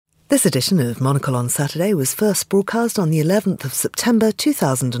This edition of Monocle on Saturday was first broadcast on the 11th of September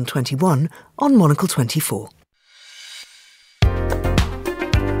 2021 on Monocle 24.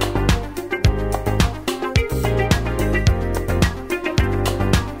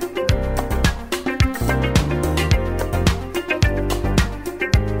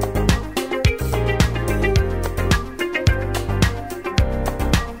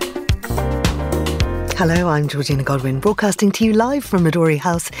 Hello, I'm Georgina Godwin, broadcasting to you live from Midori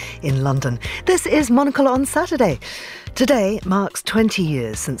House in London. This is Monocle on Saturday. Today marks 20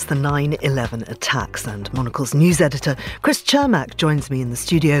 years since the 9/11 attacks, and Monocle's news editor Chris Cermak joins me in the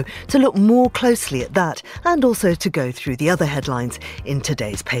studio to look more closely at that and also to go through the other headlines in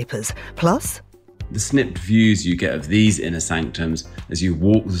today's papers. Plus, the snipped views you get of these inner sanctums as you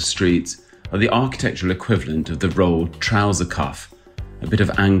walk the streets are the architectural equivalent of the rolled trouser cuff. A bit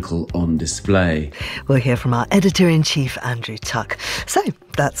of ankle on display. We'll hear from our editor-in-chief, Andrew Tuck. So,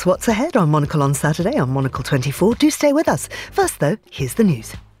 that's what's ahead on Monocle on Saturday on Monocle 24. Do stay with us. First, though, here's the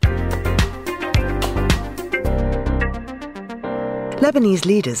news. Lebanese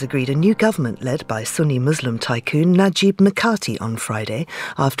leaders agreed a new government led by Sunni Muslim tycoon Najib Mikati on Friday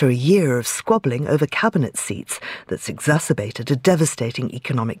after a year of squabbling over cabinet seats that's exacerbated a devastating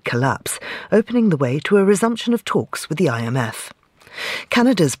economic collapse, opening the way to a resumption of talks with the IMF.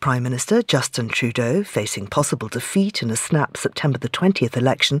 Canada's Prime Minister, Justin Trudeau, facing possible defeat in a snap September the 20th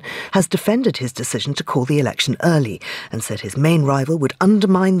election, has defended his decision to call the election early and said his main rival would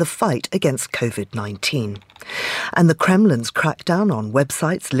undermine the fight against COVID-19. And the Kremlin's crackdown on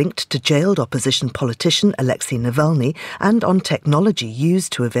websites linked to jailed opposition politician Alexei Navalny and on technology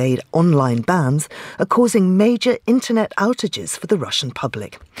used to evade online bans are causing major internet outages for the Russian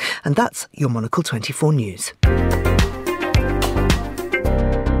public. And that's your Monocle 24 news.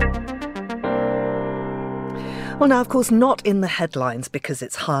 Well, now, of course, not in the headlines because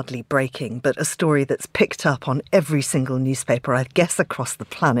it's hardly breaking, but a story that's picked up on every single newspaper, I guess, across the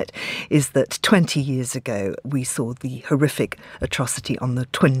planet, is that 20 years ago we saw the horrific atrocity on the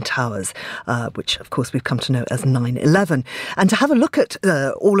Twin Towers, which, of course, we've come to know as 9/11. And to have a look at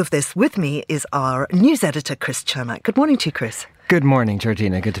all of this with me is our news editor, Chris Cermak. Good morning to you, Chris. Good morning,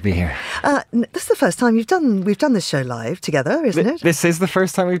 Georgina. Good to be here. This is the first time we've done this show live together, isn't it? This is the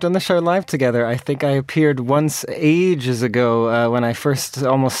first time we've done the show live together. I think I appeared once ages ago when I first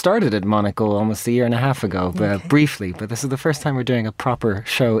almost started at Monocle, almost a year and a half ago, briefly. But this is the first time we're doing a proper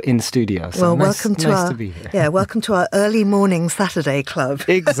show in studio. So well, nice to be here. Yeah, welcome to our early morning Saturday club.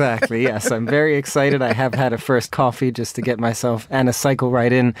 Exactly. Yes, I'm very excited. I have had a first coffee just to get myself and a cycle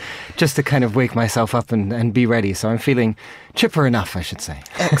right in, just to kind of wake myself up and be ready. So I'm feeling chipper enough, I should say.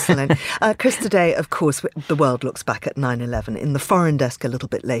 Excellent. Chris, today, of course, the world looks back at 9/11. In the foreign desk a little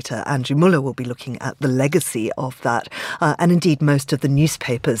bit later, Andrew Muller will be looking at the legacy of that. And indeed, most of the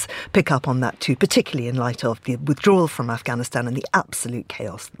newspapers pick up on that too, particularly in light of the withdrawal from Afghanistan and the absolute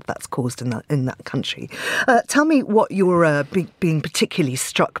chaos that's caused in that country. Tell me what you're being particularly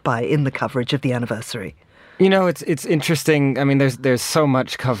struck by in the coverage of the anniversary. You know, it's interesting. I mean, there's so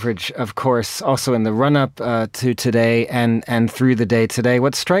much coverage, of course, also in the run-up to today and through the day today.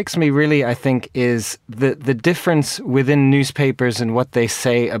 What strikes me really, I think, is the difference within newspapers and what they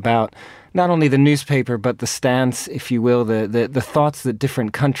say about not only the newspaper, but the stance, if you will, the thoughts that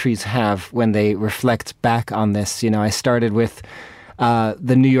different countries have when they reflect back on this. You know, I started with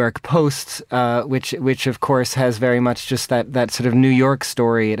the New York Post, which of course has very much just that sort of New York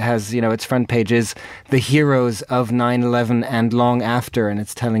story. It has, its front page is the heroes of 9/11 and long after, and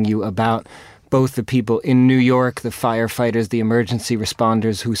it's telling you about both the people in New York, the firefighters, the emergency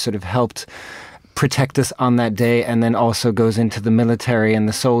responders who sort of helped protect us on that day, and then also goes into the military and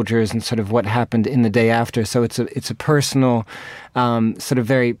the soldiers and sort of what happened in the day after. So it's a personal, sort of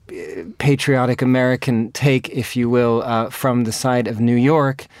very patriotic American take, if you will, from the side of New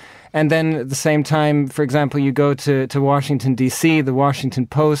York. And then at the same time, for example, you go to Washington, D.C., the Washington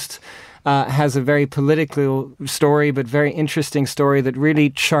Post has a very political story, but very interesting story that really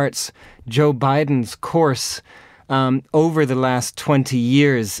charts Joe Biden's course over the last 20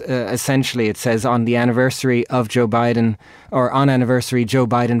 years, essentially. It says on the anniversary of Joe Biden, or on anniversary, Joe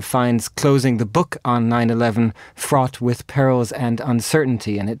Biden finds closing the book on 9/11 fraught with perils and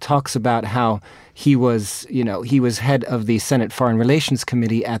uncertainty. And it talks about how he was head of the Senate Foreign Relations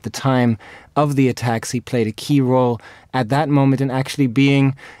Committee at the time of the attacks. He played a key role at that moment in actually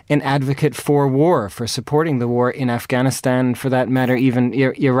being an advocate for war, for supporting the war in Afghanistan, for that matter, even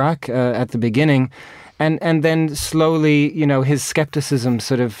Iraq at the beginning. And then slowly, his skepticism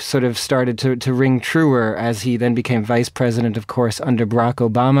sort of started to ring truer as he then became vice president, of course, under Barack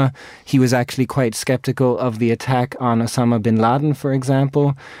Obama. He was actually quite skeptical of the attack on Osama bin Laden, for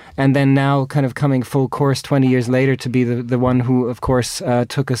example. And then now kind of coming full course 20 years later to be the one who, of course,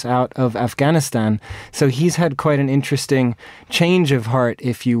 took us out of Afghanistan. So he's had quite an interesting change of heart,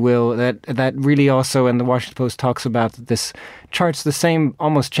 if you will, that really also, and the Washington Post talks about this, charts the same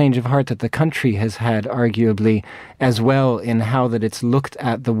almost change of heart that the country has had, arguably, as well, in how that it's looked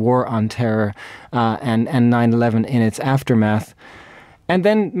at the war on terror and 9/11 in its aftermath. And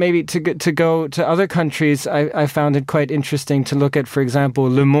then maybe to go to other countries, I found it quite interesting to look at, for example,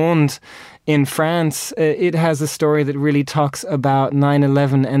 Le Monde in France. It has a story that really talks about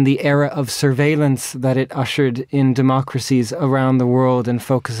 9/11 and the era of surveillance that it ushered in democracies around the world, and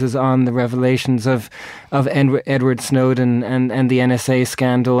focuses on the revelations of Edward Snowden and the NSA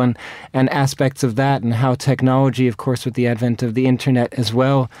scandal and aspects of that, and how technology, of course, with the advent of the internet as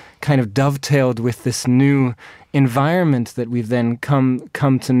well, kind of dovetailed with this new environment that we've then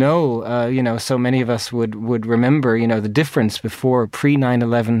come to know. So many of us would remember, the difference before,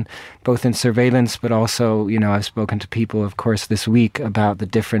 pre-9/11, both in surveillance, but also, I've spoken to people, of course, this week about the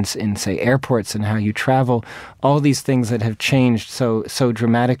difference in, say, airports and how you travel. All these things that have changed so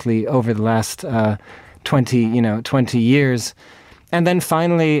dramatically over the last 20 years. And then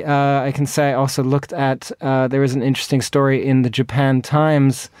finally, I can say I also looked at, there was an interesting story in the Japan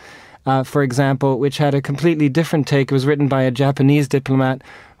Times, for example, which had a completely different take. It was written by a Japanese diplomat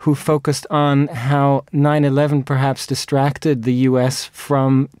who focused on how 9/11 perhaps distracted the U.S.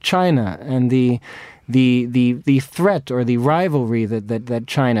 from China and the threat or the rivalry that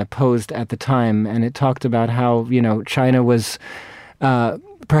China posed at the time. And it talked about how, China was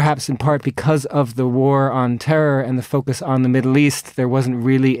perhaps in part because of the war on terror and the focus on the Middle East, there wasn't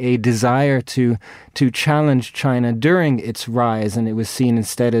really a desire to challenge China during its rise, and it was seen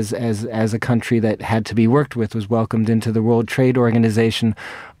instead as a country that had to be worked with, was welcomed into the World Trade Organization.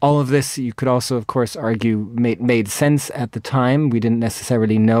 All of this, you could also, of course, argue made sense at the time. We didn't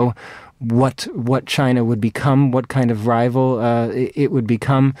necessarily know what China would become, what kind of rival it would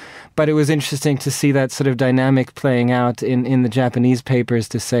become. But it was interesting to see that sort of dynamic playing out in the Japanese papers,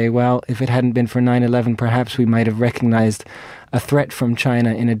 to say, well, if it hadn't been for 9/11, perhaps we might have recognized a threat from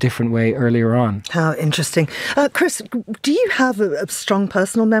China in a different way earlier on. How interesting. Chris, do you have a strong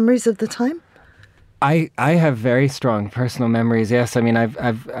personal memories of the time? I have very strong personal memories. Yes, I mean I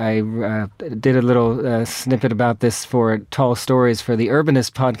did a little snippet about this for Tall Stories for the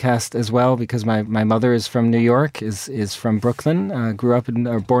Urbanist podcast as well, because my mother is from New York, is from Brooklyn,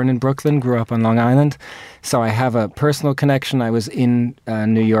 born in Brooklyn, grew up on Long Island, so I have a personal connection. I was in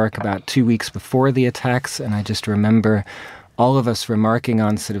New York about 2 weeks before the attacks, and I just remember all of us remarking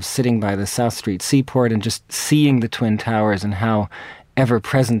on sort of sitting by the South Street Seaport and just seeing the Twin Towers and how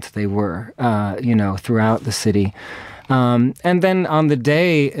ever-present they were, throughout the city. And then on the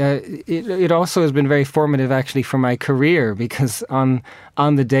day, it also has been very formative, actually, for my career, because on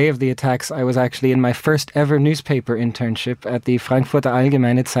the day of the attacks, I was actually in my first ever newspaper internship at the Frankfurter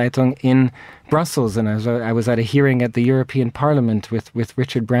Allgemeine Zeitung in Brussels, and I was at a hearing at the European Parliament with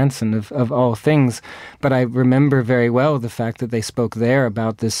Richard Branson, of all things. But I remember very well the fact that they spoke there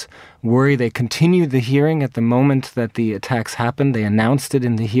about this worry. They continued the hearing at the moment that the attacks happened. They announced it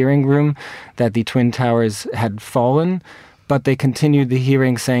in the hearing room that the Twin Towers had fallen, but they continued the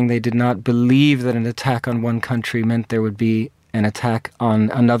hearing saying they did not believe that an attack on one country meant there would be an attack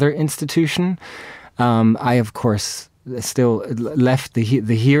on another institution. I, of course, still left the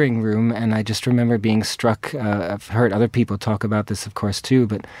hearing room, and I just remember being struck. I've heard other people talk about this, of course, too,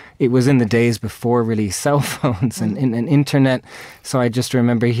 but it was in the days before really cell phones and internet. So I just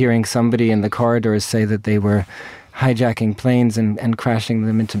remember hearing somebody in the corridors say that they were hijacking planes and crashing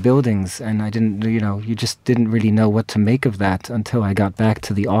them into buildings, and I didn't, you just didn't really know what to make of that until I got back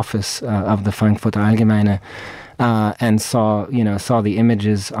to the office of the Frankfurter Allgemeine. And saw the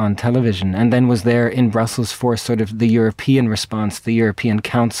images on television, and then was there in Brussels for sort of the European response, the European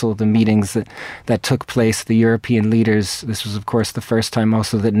Council, the meetings that took place, the European leaders. This was, of course, the first time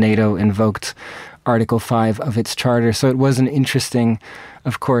also that NATO invoked Article 5 of its charter. So it was an interesting,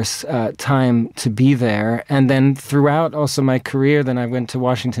 of course, time to be there. And then throughout also my career, then I went to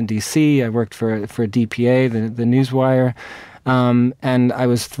Washington, D.C. I worked for DPA, the Newswire. And I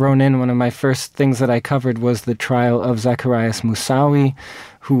was thrown in. One of my first things that I covered was the trial of Zacarias Moussaoui,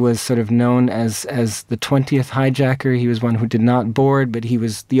 who was sort of known as the 20th hijacker. He was one who did not board, but he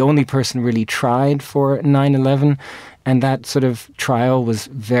was the only person really tried for 9/11. And that sort of trial was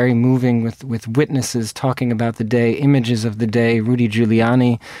very moving with witnesses talking about the day, images of the day. Rudy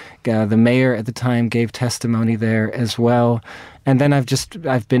Giuliani, the mayor at the time, gave testimony there as well. And then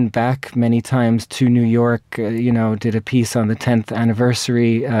I've been back many times to New York, did a piece on the 10th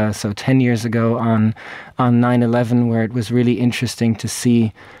anniversary, so 10 years ago on 9/11, where it was really interesting to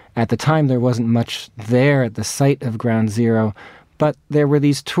see. At the time, there wasn't much there at the site of Ground Zero, but there were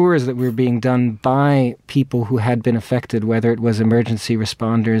these tours that were being done by people who had been affected, whether it was emergency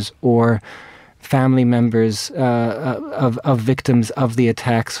responders or family members of victims of the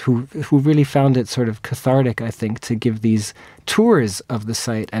attacks who really found it sort of cathartic, I think, to give these tours of the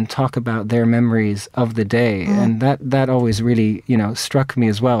site and talk about their memories of the day. And that always really, struck me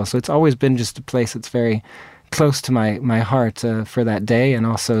as well. So it's always been just a place that's very close to my heart for that day and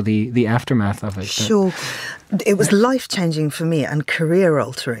also the aftermath of it. Sure. It was life-changing for me and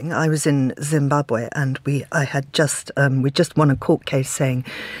career-altering. I was in Zimbabwe and we just won a court case saying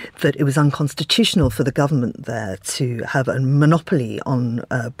that it was unconstitutional for the government there to have a monopoly on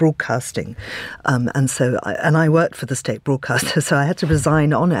broadcasting. And I worked for the state broadcaster, so I had to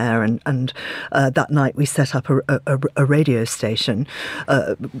resign on air. And that night we set up a radio station,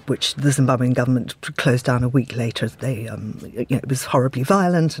 which the Zimbabwean government closed down a week later. It was horribly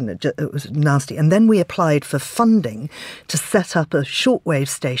violent and it was nasty. And then we applied for funding to set up a shortwave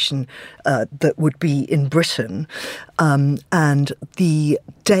station that would be in Britain. And the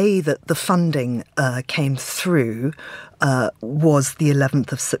day that the funding came through was the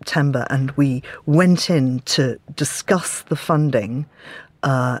 11th of September, and we went in to discuss the funding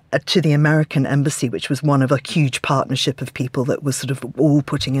to the American embassy, which was one of a huge partnership of people that was sort of all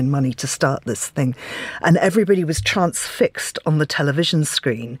putting in money to start this thing. And everybody was transfixed on the television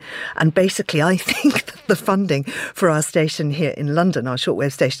screen. And basically, I think that the funding for our station here in London, our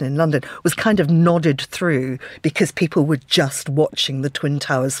shortwave station in London, was kind of nodded through because people were just watching the Twin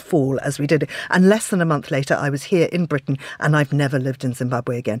Towers fall as we did it. And less than a month later, I was here in Britain and I've never lived in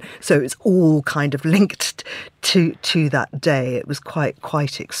Zimbabwe again. So it's all kind of linked to that day. It was quite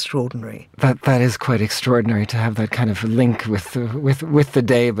extraordinary. That is quite extraordinary to have that kind of link with the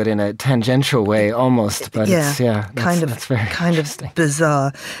day, but in a tangential way almost. But that's very kind of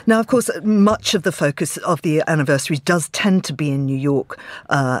bizarre. Now, of course, much of the focus of the anniversary does tend to be in New York,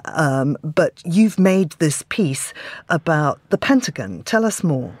 but you've made this piece about the Pentagon. Tell us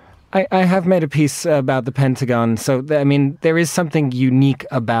more. I have made a piece about the Pentagon. So, there is something unique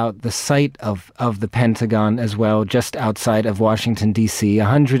about the site of the Pentagon as well, just outside of Washington, D.C.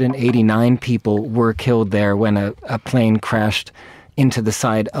 189 people were killed there when a plane crashed into the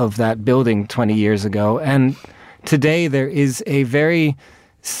side of that building 20 years ago. And today there is a very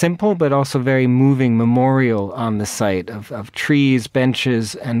simple but also very moving memorial on the site of trees,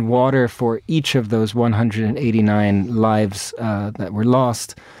 benches, and water for each of those 189 lives that were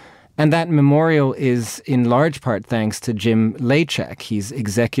lost. And that memorial is in large part thanks to Jim Lachak. He's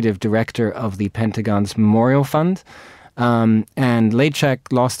executive director of the Pentagon's Memorial Fund. And Lachak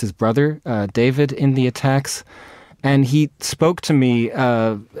lost his brother, David, in the attacks. And he spoke to me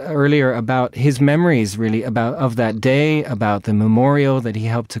earlier about his memories, really, of that day, about the memorial that he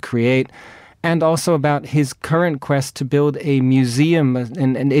helped to create, and also about his current quest to build a museum,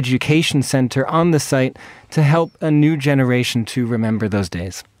 an education center on the site to help a new generation to remember those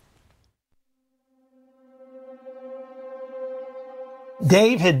days.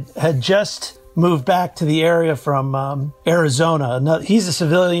 Dave had just moved back to the area from Arizona. He's a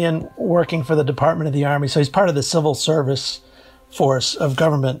civilian working for the Department of the Army, so he's part of the civil service force of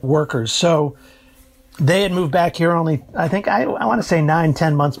government workers. So they had moved back here only, I think, I want to say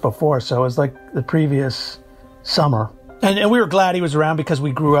 9-10 months before, so it was like the previous summer. And we were glad he was around because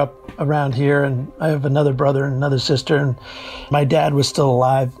we grew up around here, and I have another brother and another sister, and my dad was still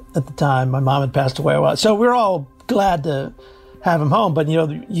alive at the time. My mom had passed away a while. So we were all glad to have him home, but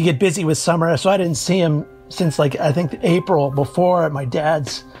you get busy with summer, so I didn't see him since I think April before at my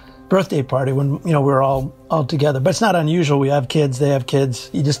dad's birthday party when we were all together. But it's not unusual. We have kids, they have kids.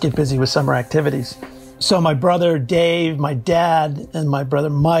 You just get busy with summer activities. So my brother Dave, my dad, and my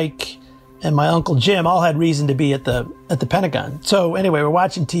brother Mike, and my uncle Jim all had reason to be at the Pentagon. So anyway, we're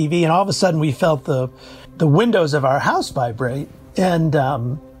watching TV, and all of a sudden we felt the windows of our house vibrate, and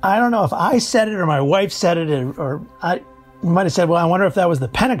I don't know if I said it or my wife said it, or we might have said, well, I wonder if that was the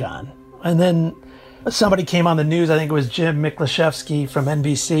Pentagon. And then somebody came on the news, I think it was Jim Miklashevsky from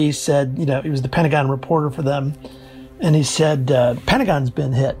NBC, said, he was the Pentagon reporter for them. And he said, Pentagon's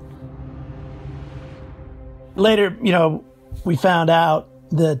been hit. Later, we found out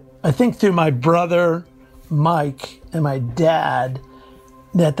that, I think through my brother, Mike, and my dad,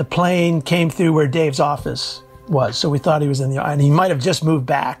 that the plane came through where Dave's office was. So we thought he was in the, and he might have just moved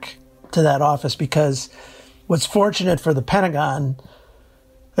back to that office, because what's fortunate for the Pentagon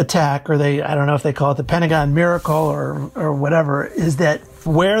attack, or I don't know if they call it the Pentagon miracle or whatever, is that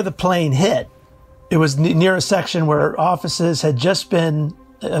where the plane hit, it was near a section where offices had just been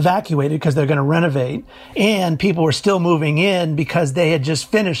evacuated because they're going to renovate, and people were still moving in because they had just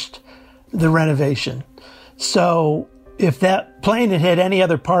finished the renovation. So if that plane had hit any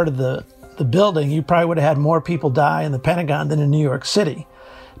other part of the building, you probably would have had more people die in the Pentagon than in New York City,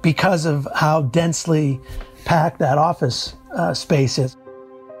 because of how densely packed that office space is.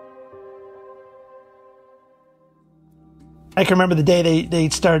 I can remember the day they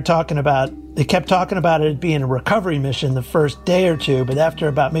started talking about, they kept talking about it being a recovery mission the first day or two, but after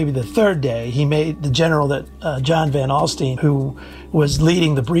about maybe the third day, he made the general that John Van Alstyne, who was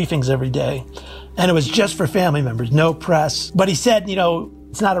leading the briefings every day, and it was just for family members, no press. But he said,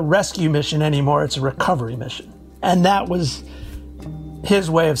 it's not a rescue mission anymore, it's a recovery mission. And that was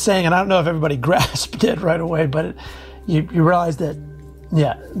his way of saying, and I don't know if everybody grasped it right away, but you realize that,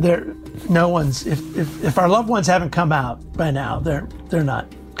 yeah, no one's, if our loved ones haven't come out by now, they're not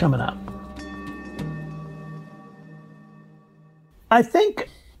coming out. I think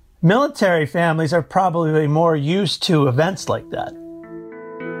military families are probably more used to events like that,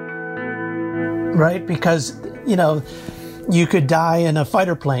 right? Because, you could die in a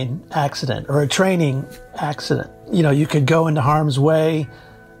fighter plane accident or a training accident. You could go into harm's way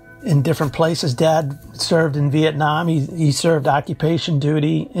in different places. Dad served in Vietnam. He served occupation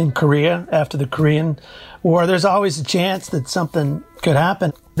duty in Korea after the Korean War. There's always a chance that something could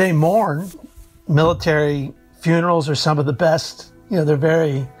happen. They mourn. Military funerals are some of the best. They're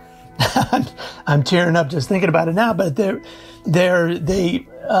very, I'm tearing up just thinking about it now, but they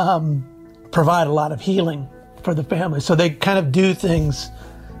provide a lot of healing for the family. So they kind of do things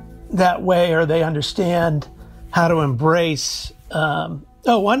that way, or they understand how to embrace.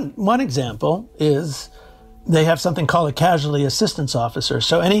 One example is they have something called a casualty assistance officer.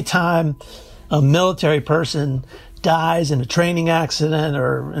 So anytime a military person dies in a training accident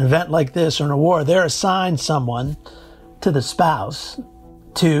or an event like this or in a war, they're assigned someone to the spouse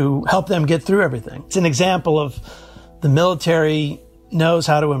to help them get through everything. It's an example of the military knows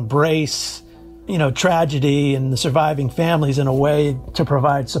how to embrace tragedy and the surviving families in a way to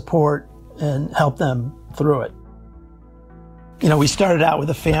provide support and help them through it. We started out with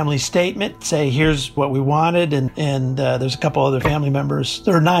a family statement, say, here's what we wanted, and there's a couple other family members.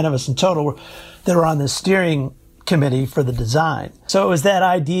 There were 9 of us in total that were on the steering committee for the design. So it was that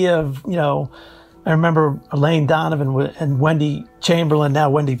idea of, I remember Elaine Donovan and Wendy Chamberlain, now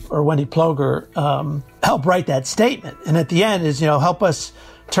Wendy Ploger, helped write that statement. And at the end is, help us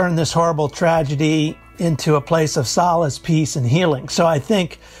turn this horrible tragedy into a place of solace, peace, and healing. So I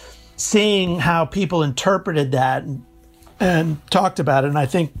think seeing how people interpreted that and talked about it, and I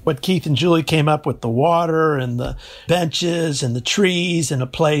think what Keith and Julie came up with, the water and the benches and the trees and a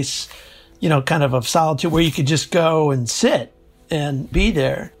place, kind of solitude where you could just go and sit and be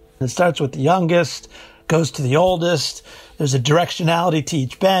there. It starts with the youngest, goes to the oldest. There's a directionality to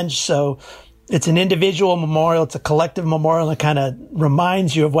each bench. So it's an individual memorial. It's a collective memorial. And it kind of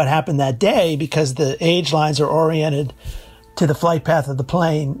reminds you of what happened that day, because the age lines are oriented to the flight path of the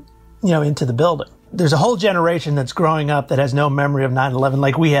plane, into the building. There's a whole generation that's growing up that has no memory of 9/11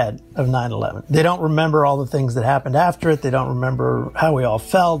 like we had of 9/11. They don't remember all the things that happened after it. They don't remember how we all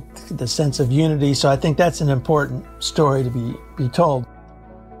felt, the sense of unity. So I think that's an important story to be told.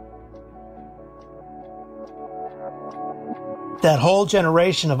 That whole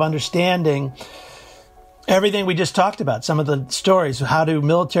generation of understanding everything we just talked about, some of the stories, how do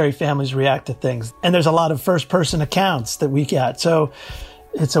military families react to things? And there's a lot of first-person accounts that we get. So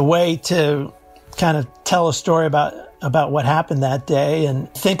it's a way to kind of tell a story about what happened that day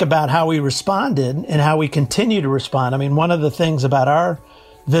and think about how we responded and how we continue to respond. I mean, one of the things about our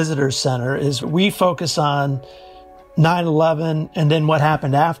visitor center is we focus on 9/11 and then what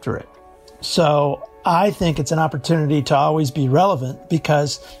happened after it. So I think it's an opportunity to always be relevant,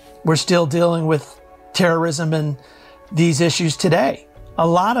 because we're still dealing with terrorism and these issues today. A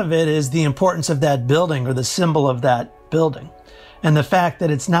lot of it is the importance of that building or the symbol of that building. And the fact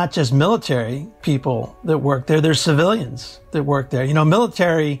that it's not just military people that work there, there's civilians that work there.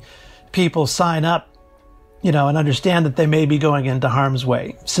 Military people sign up, and understand that they may be going into harm's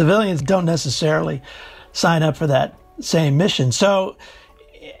way. Civilians don't necessarily sign up for that same mission. So,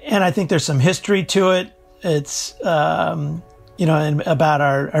 and I think there's some history to it. It's, and about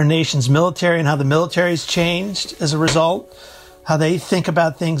our nation's military and how the military's changed as a result, how they think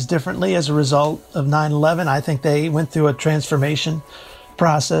about things differently as a result of 9/11. I think they went through a transformation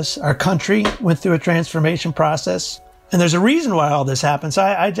process. Our country went through a transformation process. And there's a reason why all this happens.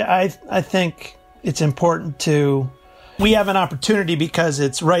 I think it's important we have an opportunity because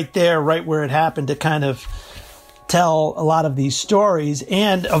it's right there, right where it happened, to kind of tell a lot of these stories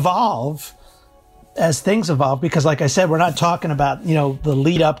and evolve as things evolve. Because like I said, we're not talking about, the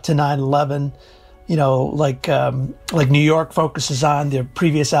lead up to 9/11, like New York focuses on the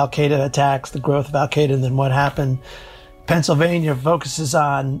previous Al-Qaeda attacks, the growth of Al-Qaeda, and then what happened. Pennsylvania focuses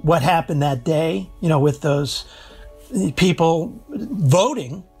on what happened that day, with those people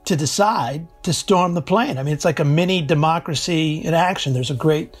voting to decide to storm the plane. I mean, it's like a mini democracy in action. There's a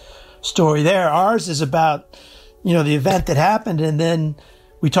great story there. Ours is about, the event that happened, and then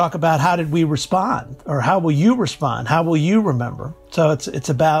we talk about how did we respond, or how will you respond? How will you remember? So it's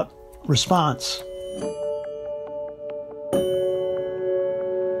about response.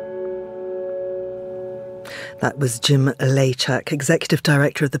 That was Jim Lejczak, Executive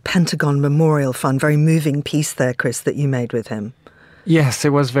Director of the Pentagon Memorial Fund. Very moving piece there, Chris, that you made with him. Yes, it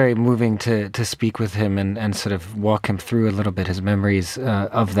was very moving to speak with him and sort of walk him through a little bit his memories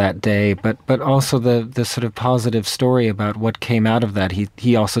of that day, but also the sort of positive story about what came out of that.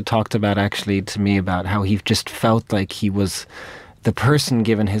 He also talked about, actually, to me, about how he just felt like he was the person,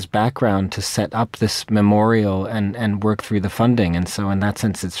 given his background, to set up this memorial and work through the funding. And so in that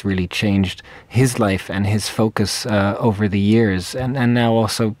sense, it's really changed his life and his focus over the years. And now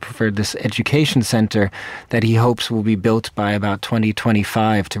also for this education center that he hopes will be built by about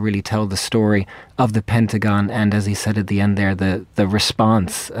 2025 to really tell the story of the Pentagon, and as he said at the end there, the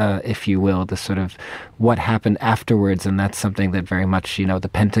response, if you will, the sort of what happened afterwards. And that's something that very much, the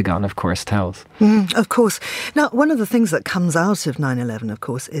Pentagon, of course, tells. Of course. Now, one of the things that comes out of 9/11, of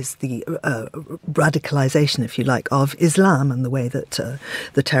course, is the radicalization, if you like, of Islam, and the way that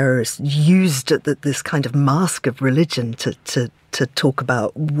the terrorists used this kind of mask of religion to talk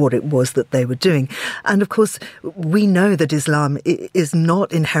about what it was that they were doing. And of course, we know that Islam is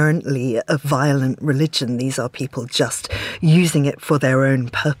not inherently a violent religion. These are people just using it for their own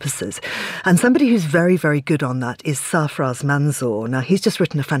purposes. And somebody who's very, very good on that is Sarfraz Manzoor. Now, he's just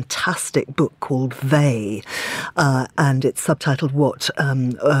written a fantastic book called They, and it's subtitled What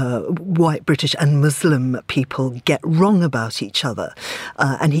White British and Muslim People Get Wrong About Each Other.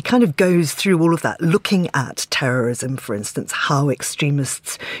 And he kind of goes through all of that, looking at terrorism, for instance, how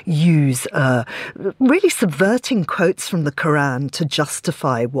extremists use really subverting quotes from the Quran to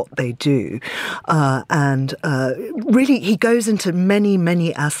justify what they do. And really, he goes into many,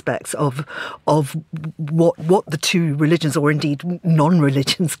 many aspects of what the two religions, or indeed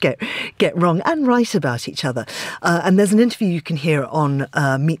non-religions, get wrong and right about each other. And there's an interview you can hear on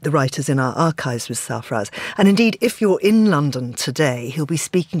Meet the Writers in our archives with Sarfraz. And indeed, if you're in London today, he'll be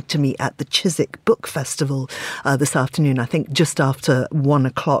speaking to me at the Chiswick Book Festival this afternoon, I think just after 1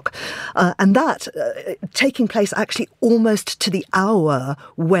 o'clock. And that taking place actually almost to the hour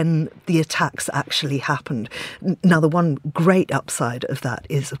when the attacks actually happened. Now, the one great upside of that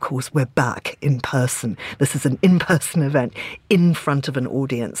is, of course, we're back in person. This is an in-person event in front of an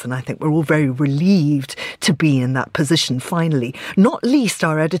audience, and I think we're all very relieved to be in that position finally. Not least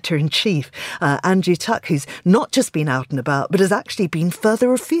our editor-in-chief, Andrew Tuck, who's not just been out and about, but has actually been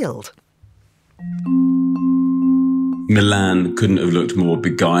further afield. Milan couldn't have looked more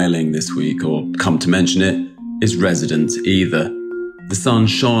beguiling this week, or, come to mention it, its residents either. The sun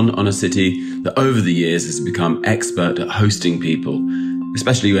shone on a city that over the years has become expert at hosting people,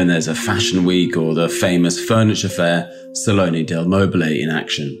 especially when there's a fashion week or the famous furniture fair Salone del Mobile in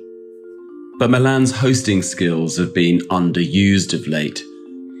action. But Milan's hosting skills have been underused of late.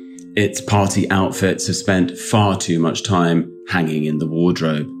 Its party outfits have spent far too much time hanging in the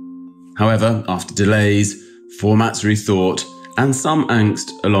wardrobe. However, after delays, formats rethought, and some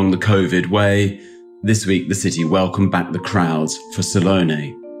angst along the COVID way, this week the city welcomed back the crowds for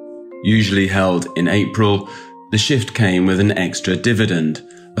Salone. Usually held in April, the shift came with an extra dividend,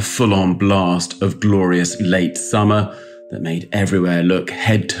 a full-on blast of glorious late summer that made everywhere look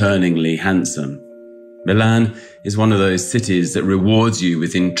head-turningly handsome. Milan is one of those cities that rewards you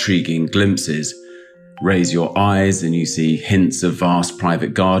with intriguing glimpses. Raise your eyes and you see hints of vast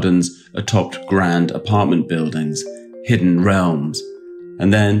private gardens atop grand apartment buildings, hidden realms.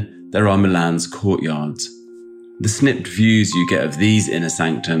 And then there are Milan's courtyards. The snipped views you get of these inner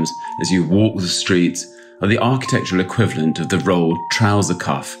sanctums as you walk the streets are the architectural equivalent of the rolled trouser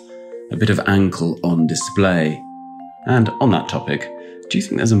cuff, a bit of ankle on display. And on that topic, do you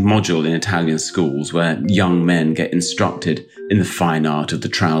think there's a module in Italian schools where young men get instructed in the fine art of the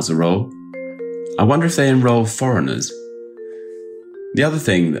trouser roll? I wonder if they enroll foreigners. The other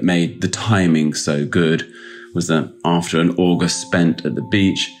thing that made the timing so good was that after an August spent at the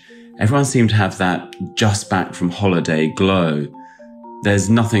beach, everyone seemed to have that just back from holiday glow. There's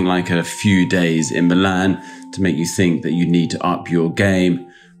nothing like a few days in Milan to make you think that you need to up your game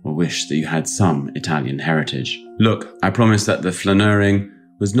or wish that you had some Italian heritage. Look, I promise that the flaneuring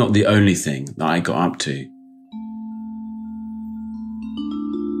was not the only thing that I got up to.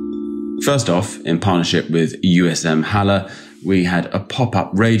 First off, in partnership with USM Halle, we had a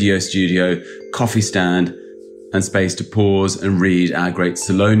pop-up radio studio, coffee stand, and space to pause and read our great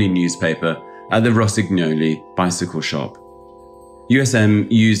Saloni newspaper at the Rossignoli bicycle shop.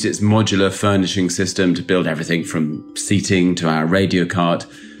 USM used its modular furnishing system to build everything from seating to our radio cart,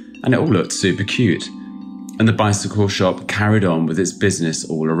 and it all looked super cute. And the bicycle shop carried on with its business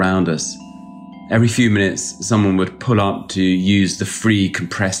all around us. Every few minutes, someone would pull up to use the free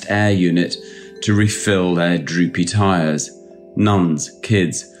compressed air unit to refill their droopy tyres. Nuns,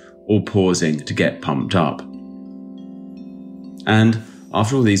 kids, all pausing to get pumped up. And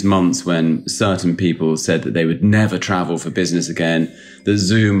after all these months when certain people said that they would never travel for business again, that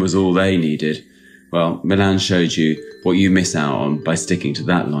Zoom was all they needed, well, Milan showed you what you miss out on by sticking to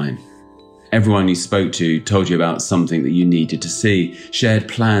that line. Everyone you spoke to told you about something that you needed to see, shared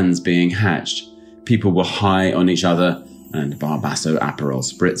plans being hatched. People were high on each other and Barbasso Aperol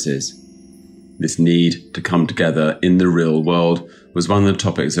spritzes. This need to come together in the real world was one of the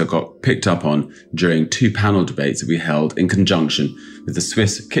topics that got picked up on during 2 panel debates that we held in conjunction with the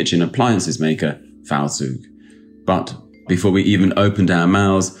Swiss kitchen appliances maker Valzug. But before we even opened our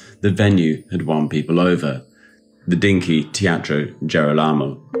mouths, the venue had won people over. The dinky Teatro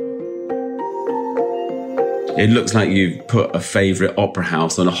Gerolamo. It looks like you've put a favourite opera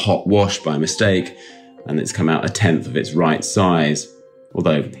house on a hot wash by mistake, and it's come out 1/10 of its right size.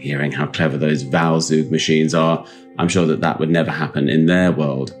 Although, hearing how clever those Valzug machines are, I'm sure that would never happen in their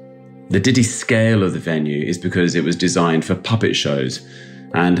world. The diddy scale of the venue is because it was designed for puppet shows,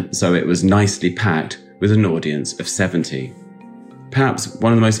 and so it was nicely packed with an audience of 70. Perhaps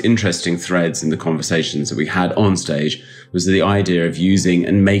one of the most interesting threads in the conversations that we had on stage was the idea of using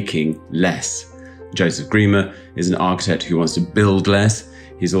and making less. Joseph Griemer is an architect who wants to build less.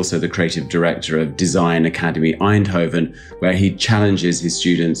 He's also the creative director of Design Academy Eindhoven, where he challenges his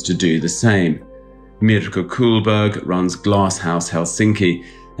students to do the same. Mirko Kuhlberg runs Glasshouse Helsinki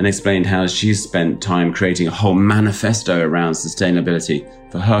and explained how she's spent time creating a whole manifesto around sustainability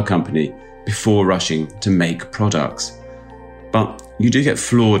for her company before rushing to make products. But you do get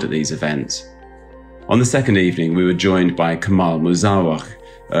floored at these events. On the second evening, we were joined by Kamal Mouzawak,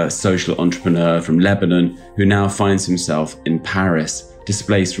 a social entrepreneur from Lebanon who now finds himself in Paris,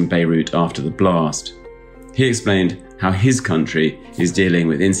 displaced from Beirut after the blast. He explained how his country is dealing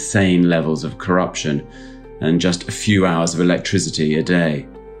with insane levels of corruption and just a few hours of electricity a day.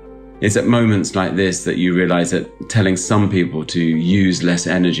 It's at moments like this that you realize that telling some people to use less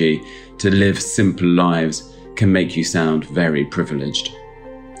energy, to live simple lives, can make you sound very privileged.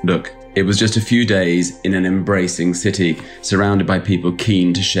 Look, it was just a few days in an embracing city, surrounded by people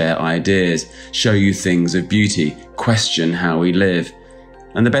keen to share ideas, show you things of beauty, question how we live.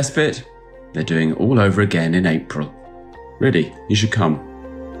 And the best bit? They're doing it all over again in April. Really, you should come.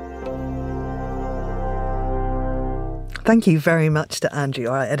 Thank you very much to Andrew,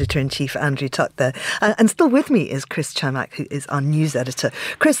 our editor-in-chief, Andrew Tuck there. And still with me is Chris Chamak, who is our news editor.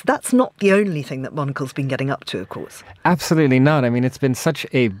 Chris, that's not the only thing that Monocle's been getting up to, of course. Absolutely not. I mean, it's been such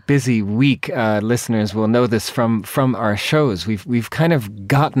a busy week. Listeners will know this from our shows. We've kind of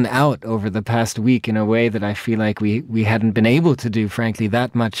gotten out over the past week in a way that I feel like we hadn't been able to do, frankly,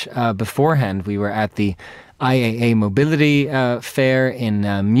 that much beforehand. We were at the IAA Mobility Fair in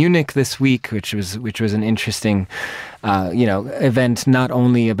Munich this week, which was an interesting event, not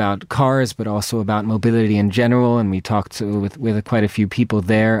only about cars but also about mobility in general. And we talked with quite a few people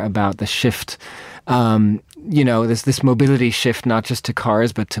there about the shift. This mobility shift, not just to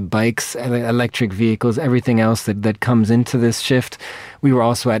cars, but to bikes, electric vehicles, everything else that comes into this shift. We were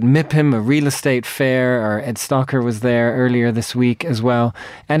also at MIPIM, a real estate fair. Our Ed Stalker was there earlier this week as well.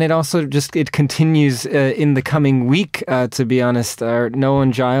 And it also it continues in the coming week, to be honest.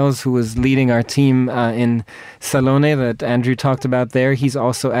 Nolan Giles, who was leading our team in Salone that Andrew talked about there, he's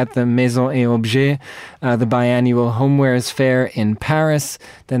also at the Maison et Objets, the biannual homewares fair in Paris.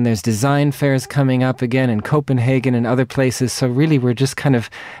 Then there's design fairs coming up again in Copenhagen and other places. So really, we're just kind of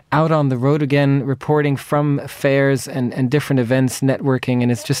out on the road again, reporting from fairs and different events, networking,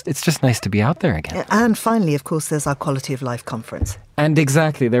 and it's just nice to be out there again. And finally, of course, there's our Quality of Life conference. And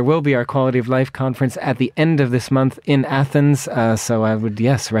exactly, there will be our Quality of Life conference at the end of this month in Athens. So I would,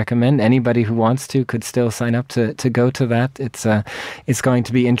 recommend anybody who wants to could still sign up to go to that. It's going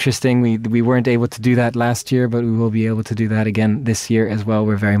to be interesting. We weren't able to do that last year, but we will be able to do that again this year as well.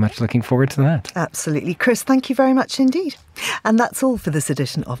 We're very much looking forward to that. Absolutely. Chris, thank you very much indeed. And that's all for this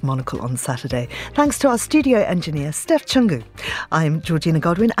edition of Monocle on Saturday. Thanks to our studio engineer, Steph Chungu. I'm Georgina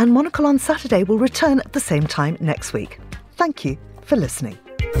Godwin, and Monocle on Saturday will return at the same time next week. Thank you for listening.